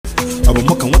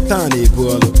Abamoka watani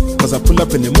buolo, cause I pull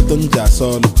up in the motonja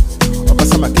solo.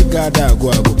 Obasama kigada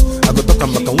aguago, I go talk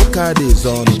about wakade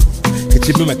zono.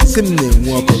 Kichibi makisimne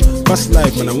mwoko, fast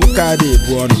life man wakade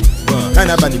buono.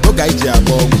 Kana bani boga ija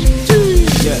bogo.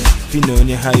 Yeah, Fino on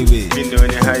the highway.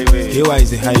 Here is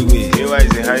the highway.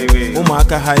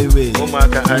 Omaka highway.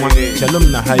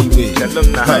 Shalom na highway.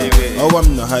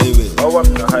 Owam na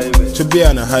highway. To be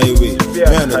on a highway.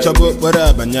 Man, a trouble,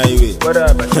 whatever, highway.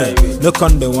 Look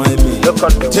on the wine me.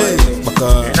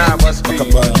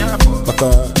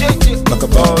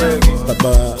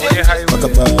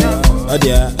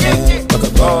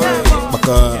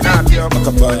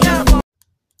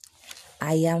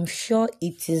 I am sure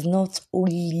it is not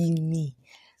only me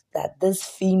that this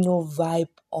Fino vibe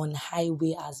on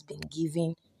highway has been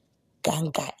giving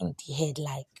ganga in the head.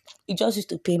 Like, it just used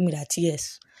to pain me that,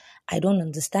 yes, I don't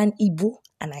understand Igbo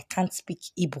and I can't speak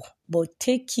Igbo. But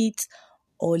take it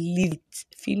or leave it.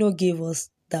 Fino gave us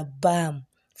the bam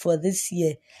for this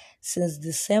year. Since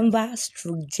December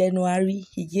through January,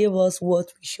 he gave us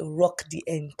what we should rock the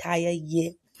entire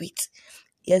year with.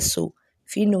 Yes, so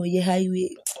Fino, yeah,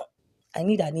 highway. I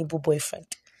need an Igbo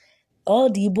boyfriend. All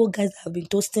the Igbo guys that have been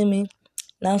toasting me,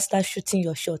 now start shooting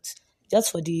your shots.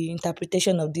 Just for the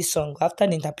interpretation of this song. After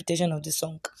the interpretation of this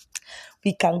song,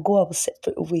 we can go our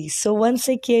separate ways. So once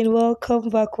again, welcome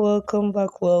back.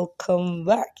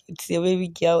 It's your baby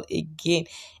girl again,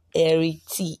 Eri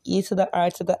T. E to the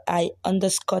R to the I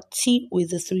 _ T with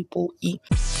the 3 E.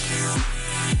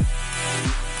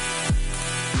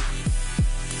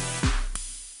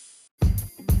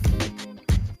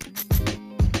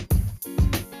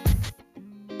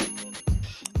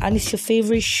 And it's your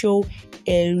favorite show,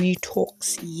 Eri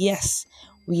Talks. Yes,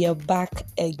 we are back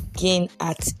again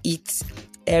at it.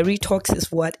 Eri Talks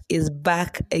is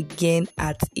back again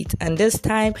at it. And this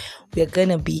time, we're going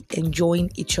to be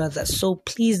enjoying each other. So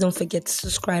please don't forget to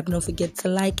subscribe. Don't forget to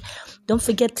like. Don't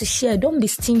forget to share. Don't be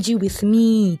stingy with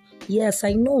me. Yes,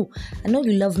 I know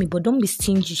you love me, but don't be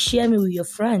stingy. Share me with your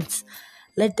friends.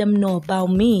 Let them know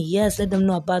about me. Yes, let them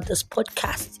know about this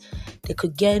podcast. They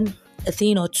could get a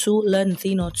thing or two, learn a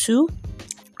thing or two,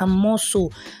 and more so,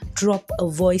 drop a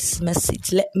voice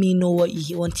message. Let me know what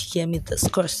you want to hear me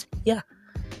discuss. Yeah,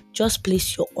 just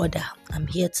place your order. I'm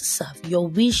here to serve. Your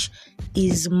wish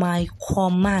is my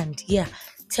command. Yeah,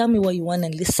 tell me what you want to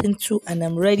listen to, and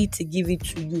I'm ready to give it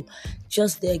to you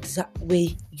just the exact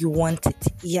way you want it.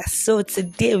 Yes, so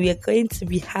today we are going to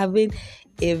be having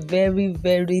a very,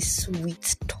 very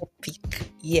sweet topic.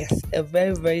 Yes, a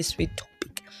very, very sweet topic.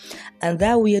 And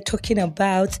that we are talking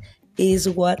about is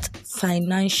what?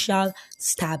 Financial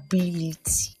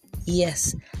stability.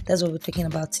 Yes, that's what we're talking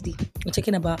about today. We're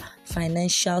talking about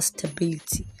financial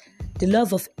stability. The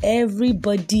love of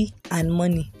everybody and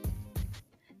money.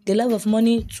 The love of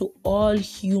money to all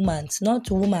humans, not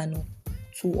to women,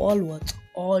 to all what?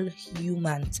 All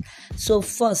humans. So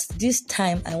first, this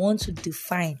time I want to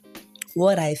define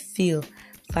what I feel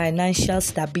financial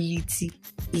stability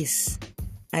is.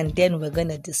 And then we're going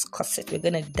to discuss it. We're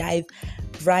going to dive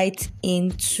right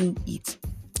into it.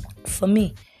 For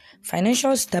me,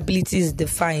 financial stability is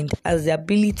defined as the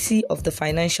ability of the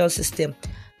financial system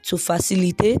to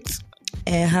facilitate,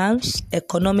 enhance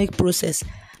economic process,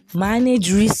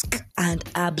 manage risk, and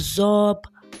absorb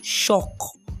shock.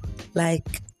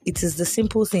 Like, it is the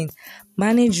simple thing.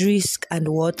 Manage risk and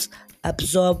what?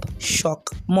 Absorb shock.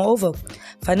 Moreover,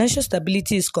 financial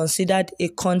stability is considered a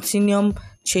continuum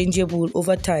changeable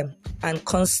over time and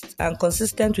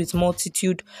consistent with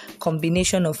multitude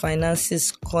combination of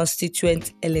finances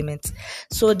constituent elements.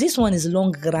 So this one is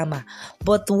long grammar,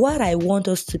 but what I want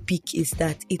us to pick is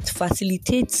that it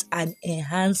facilitates and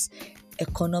enhance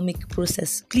economic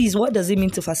process. Please, what does it mean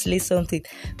to facilitate something?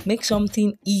 Make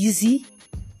something easy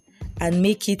and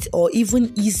make it or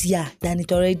even easier than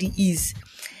it already is.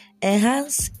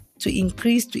 Enhance, to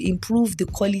increase, to improve the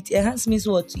quality. Enhance means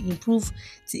what? To improve,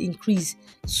 to increase.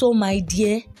 So my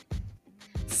dear,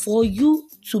 for you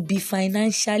to be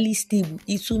financially stable,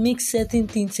 it will make certain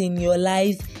things in your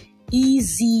life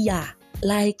easier.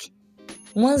 Like,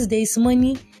 once there is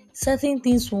money, certain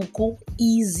things will go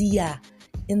easier.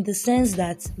 In the sense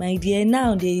that, my dear,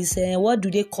 now there is, what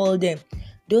do they call them?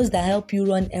 Those that help you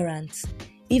run errands.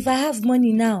 If I have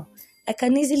money now, I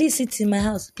can easily sit in my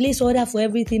house, place order for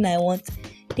everything I want.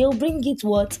 They'll bring it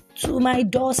what? To my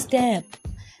doorstep.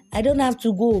 I don't have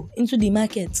to go into the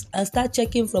market and start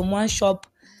checking from one shop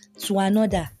to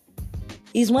another.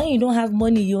 It's when you don't have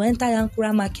money, you enter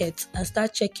Yankura market and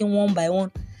start checking one by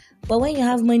one. But when you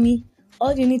have money,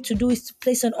 all you need to do is to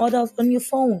place an order on your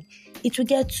phone. It will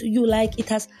get to you. Like, it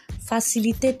has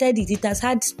facilitated it. It has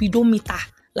had speedometer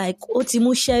like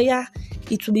Otimusheya,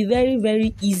 it will be very,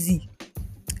 very easy.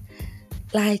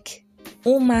 Like,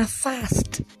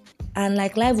 fast, and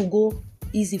like life will go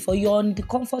easy for you on the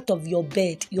comfort of your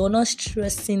bed. You're not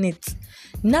stressing it.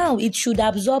 Now it should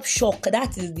absorb shock.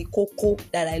 That is the cocoa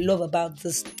that I love about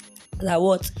this. Like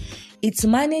what? It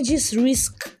manages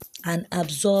risk and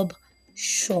absorb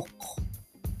shock.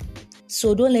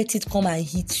 So don't let it come and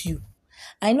hit you.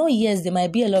 I know, yes, there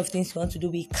might be a lot of things you want to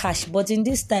do with cash, but in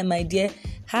this time, my dear,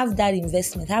 have that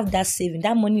investment, have that saving.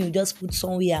 That money you just put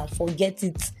somewhere and forget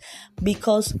it,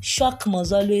 because shock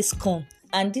must always come.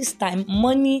 And this time,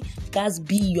 money does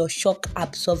be your shock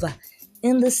absorber.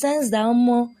 In the sense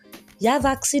that you have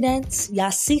accidents, you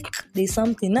are sick, there's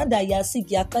something. Not that you are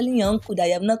sick, you are calling your uncle that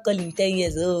you have not called in 10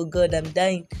 years. Oh God, I'm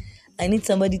dying. I need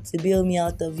somebody to bail me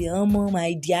out of here.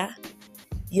 My dear,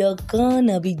 you're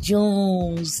gonna be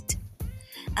jonesed.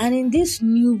 And in this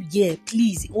new year,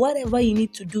 please, whatever you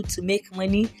need to do to make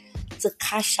money, to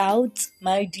cash out,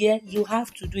 my dear, you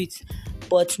have to do it.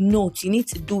 But note, you need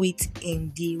to do it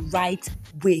in the right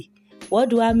way. What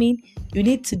do I mean? You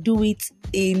need to do it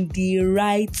in the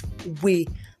right way.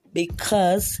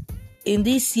 Because in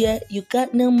this year, you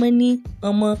got no money,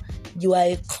 you are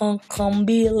a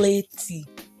concumbility.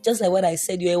 Just like what I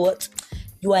said, you are what?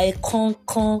 You are a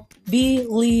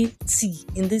concumbility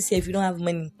in this year if you don't have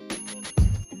money.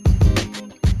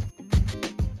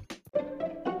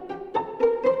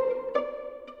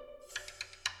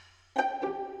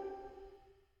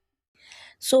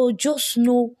 So just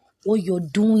know what you're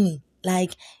doing.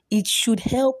 Like, it should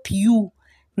help you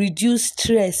reduce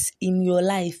stress in your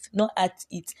life, not at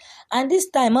it. And this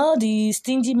time, all the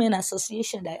Stingy Men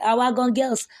Association, that our gun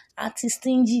girls are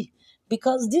stingy.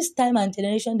 Because this time and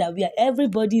generation that we are,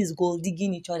 everybody is gold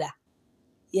digging each other.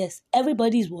 Yes,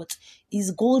 everybody is what?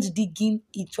 Is gold digging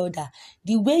each other.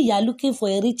 The way you are looking for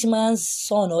a rich man's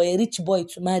son or a rich boy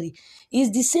to marry is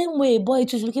the same way a boy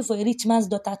is looking for a rich man's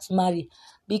daughter to marry.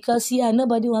 Because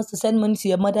nobody wants to send money to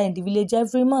your mother in the village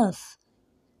every month.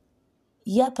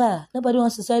 Nobody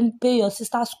wants to pay your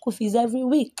sister's school fees every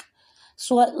week.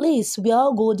 So at least we are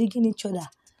all gold digging each other.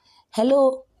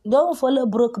 Hello, don't follow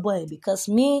broke boy, because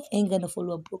me ain't gonna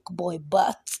follow a broke boy.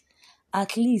 But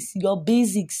at least your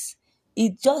basics.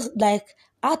 It's just like,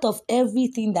 out of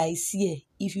everything that is here,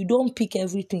 if you don't pick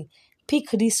everything,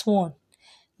 pick this one.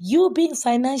 You being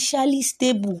financially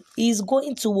stable is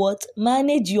going to what?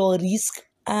 Manage your risk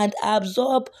and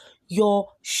absorb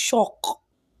your shock.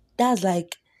 That's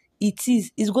like it is.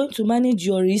 It's going to manage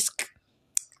your risk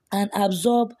and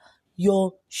absorb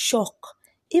your shock.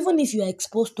 Even if you are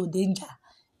exposed to danger,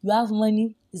 you have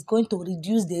money, it's going to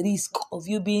reduce the risk of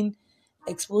you being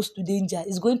exposed to danger.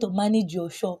 It's going to manage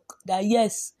your shock. That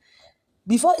yes,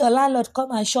 before your landlord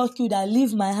come and shock you that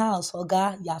leave my house,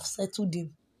 Oga, you have settled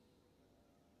him.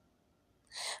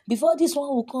 Before this one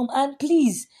will come, and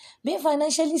please, being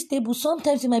financially stable,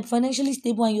 sometimes you might be financially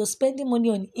stable and you're spending money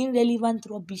on irrelevant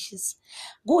rubbishes.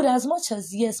 Good, as much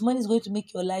as, yes, money is going to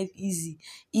make your life easy.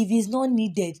 If it's not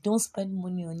needed, don't spend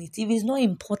money on it. If it's not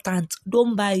important,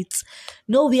 don't buy it.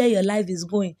 Know where your life is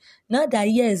going. Not that,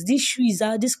 yes, this shoe is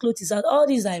out, this clothes is out, all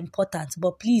these are important,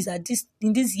 but please,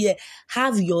 in this year,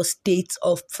 have your state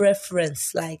of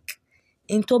preference, like,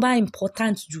 in Toba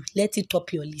important, let it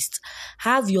top your list.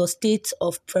 Have your state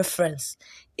of preference.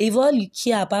 If all you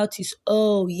care about is,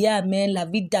 oh yeah, man, la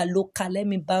vida loca, let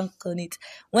me bank on it.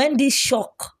 When this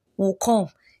shock will come,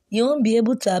 you won't be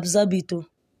able to absorb it.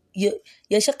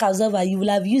 Your shock absorber, you will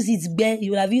have used it bare,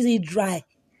 you will have used it dry.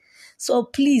 So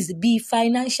please be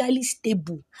financially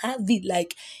stable. Have it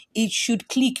like it should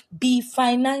click. Be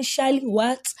financially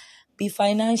what? Be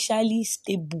financially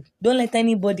stable. Don't let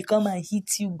anybody come and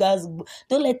hit you, guys.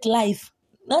 Don't let life,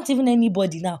 not even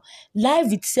anybody now,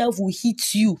 life itself will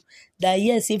hit you. That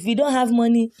yes, if you don't have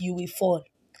money, you will fall.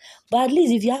 But at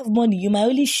least if you have money, you might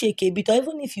only shake a bit. Or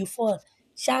even if you fall,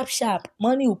 sharp,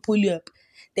 money will pull you up.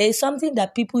 There is something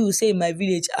that people will say in my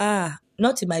village.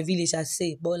 Not in my village, I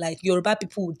say, but like Yoruba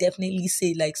people will definitely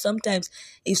say, like sometimes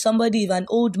if an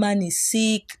old man is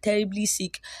sick, terribly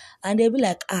sick, and they'll be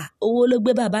like, owo lo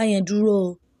gbe baba yen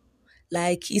duro.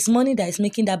 Like, it's money that is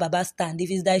making that baba stand.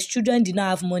 If it's that his children did not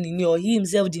have money, or he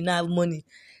himself did not have money,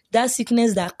 that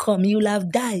sickness that come, he will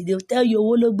have died. They'll tell you,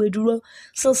 owo lo gbe duro.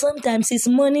 So sometimes it's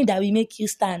money that will make you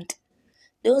stand.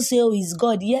 Don't say, oh, it's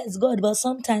God. Yes, God, but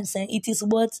sometimes it is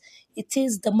what? It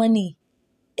is the money.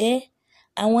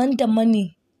 I want the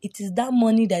money. It is that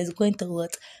money that is going to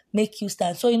what? Make you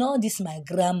stand. So in all this, my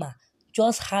grammar,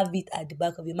 just have it at the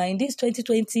back of your mind. This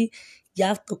 2020, you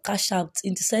have to cash out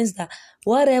in the sense that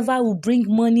whatever will bring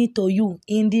money to you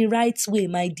in the right way,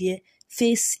 my dear,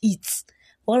 face it.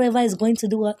 Whatever is going to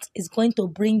do what? It's going to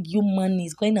bring you money.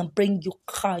 It's going to bring you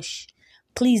cash.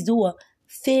 Please do what?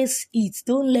 Face it.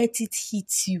 Don't let it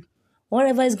hit you.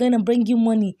 Whatever is going to bring you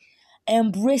money,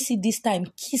 embrace it this time.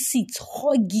 Kiss it.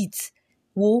 Hug it.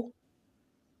 Whoa.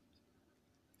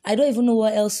 I don't even know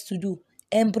what else to do.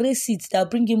 Embrace it. That'll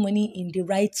bring you money in the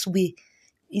right way.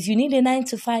 If you need a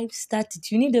 9-to-5, start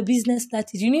it. You need a business,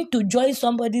 start it. You need to join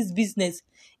somebody's business.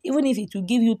 Even if it will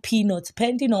give you peanuts,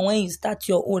 depending on when you start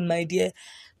your own, my dear.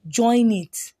 Join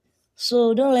it.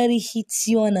 So don't let it hit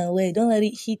you unaware. Don't let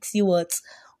it hit you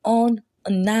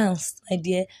unannounced, my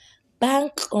dear.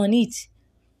 Bank on it.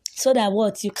 So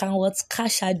that you can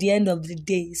cash at the end of the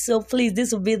day. So please,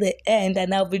 this will be the end,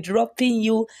 and I'll be dropping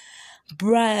you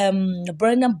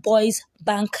Burna Boy's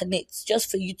Banknotes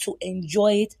just for you to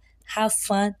enjoy it, have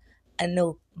fun, and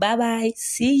know. Bye-bye.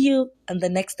 See you on the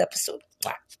next episode.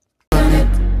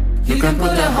 You can put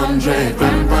 100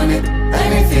 grand on it.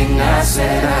 Anything I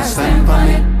said, I stamp on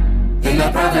it. In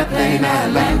a private plane, I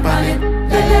land on it.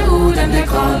 Lele hood and they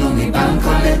call me bank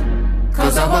on it.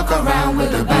 Cause I walk around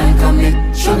with a bank on me.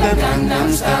 Show them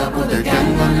Gangnam Style, put the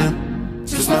gang on them.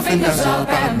 Twist my fingers up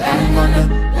and bang on them.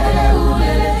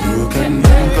 You can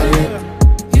bank on it.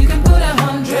 You can put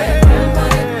 100 grand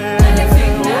on it.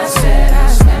 Anything I said, I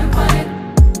stamp on it.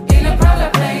 In a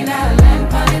private plane, I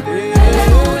land on it. Lele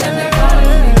hood and they call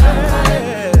me bank on it.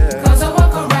 Cause I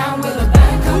walk around with a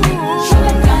bank on me. Show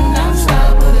them Gangnam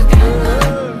Style, put the gang on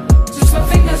them. Twist my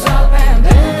fingers up and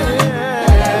bang on it.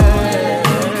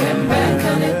 You can bank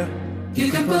on it. You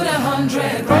can put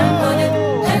 100 grand on it.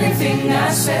 Anything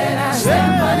I said, I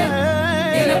stamp on it.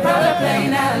 In a private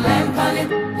plane, I land on it.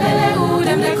 Lele hood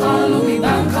and they call me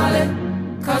bank on it.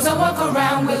 Cause I walk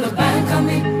around with a bank on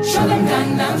me. Show them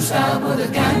Gangnam Style, put a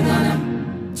gang on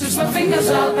them. Twist my fingers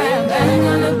up and bang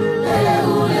on them. Lele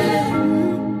hood.